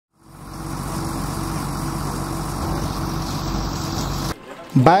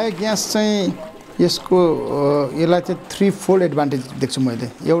Biogas चाहिँ यसलाई चाहिँ थ्री फोल्ड एडभान्टेज देख्छु मैले।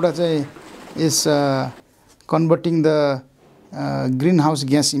 एउटा चाहिँ is converting the green house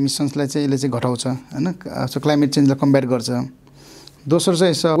gas इमिसन्सलाई चाहिँ यसले चाहिँ घटाउँछ हैन, सो क्लाइमेट चेन्जलाई कम्ब्याट गर्छ। दोस्रो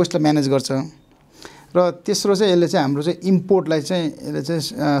चाहिँ वेस्टलाई म्यानेज गर्छ र तेस्रो चाहिँ यसले चाहिँ हाम्रो चाहिँ इम्पोर्टलाई चाहिँ यसले चाहिँ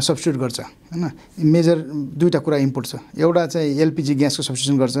सब्स्टिट्युट गर्छ हैन। मेजर दुईटा कुरा इम्पोर्ट छ, एउटा चाहिँ एलपीजी ग्यासको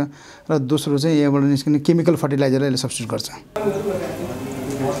सब्स्टिट्युसन गर्छ र दोस्रो चाहिँ यहाँबाट निस्किने केमिकल फर्टिलाइजरलाई यसले सब्स्टिट्युट गर्छ।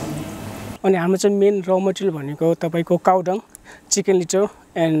 अनि हाम्रो चाहिँ मेन र मटेरियल भनेको तपाईको cow डङ, chicken litre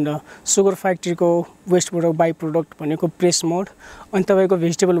and sugar फ्याक्ट्रीको वेस्टबाट by product भनेको प्रेस मड, अनि तपाईको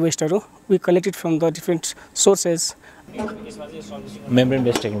भेजिटेबल वेस्टहरू we collected from the different sources. Membrane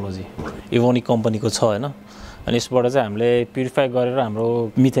based technology इभोनिक कम्पनीको छ हैन, अनि यसबाट चाहिँ हामीले प्युरिफाई गरेर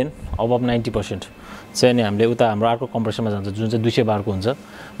हाम्रो मिथेन अबभ 90% चाहिँ अनि हामीले उता हाम्रो अर्को कम्प्रेसरमा जान्छ जुन चाहिँ 200 बारको हुन्छ,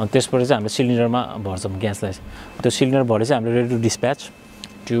 अनि त्यसबाट चाहिँ हामीले सिलिन्डरमा भर्छौँ ग्यासलाई। त्यो सिलिन्डर भरे चाहिँ हामीले ready to dispatch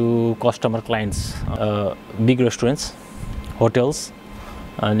to customer clients, big restaurants, hotels,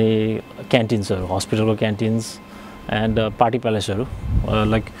 अनि क्यान्टिन्सहरू, हस्पिटलको क्यान्टिन्स and party प्यालेसहरू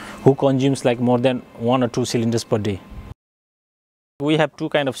like who consumes like more than 1 or 2 cylinders per day. We have two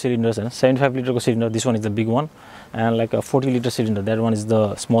kind of cylinders, 75 liter cylinder, this one is the big one, and like a 40 liter cylinder, that one is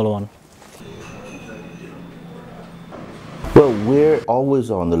the smaller one. Well, we're always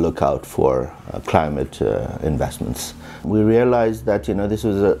on the lookout for climate investments. We realize that this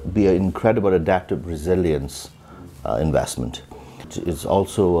will be an incredible adaptive resilience investment. It's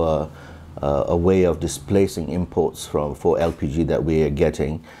also a way of displacing imports for LPG that we are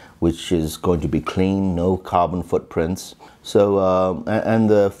getting, which is going to be clean, no carbon footprints. So, and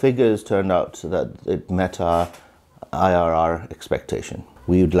the figures turned out that it met our IRR expectation.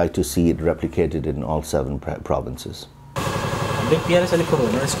 We would like to see it replicated in all 7 provinces.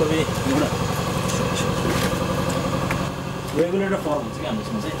 Regulator form हुन्छ कि हाम्रो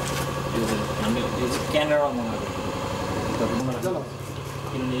चाहिँ यो चाहिँ Canada मगाएको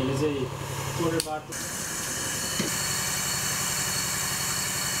किनभने यसले चाहिँ 200 बार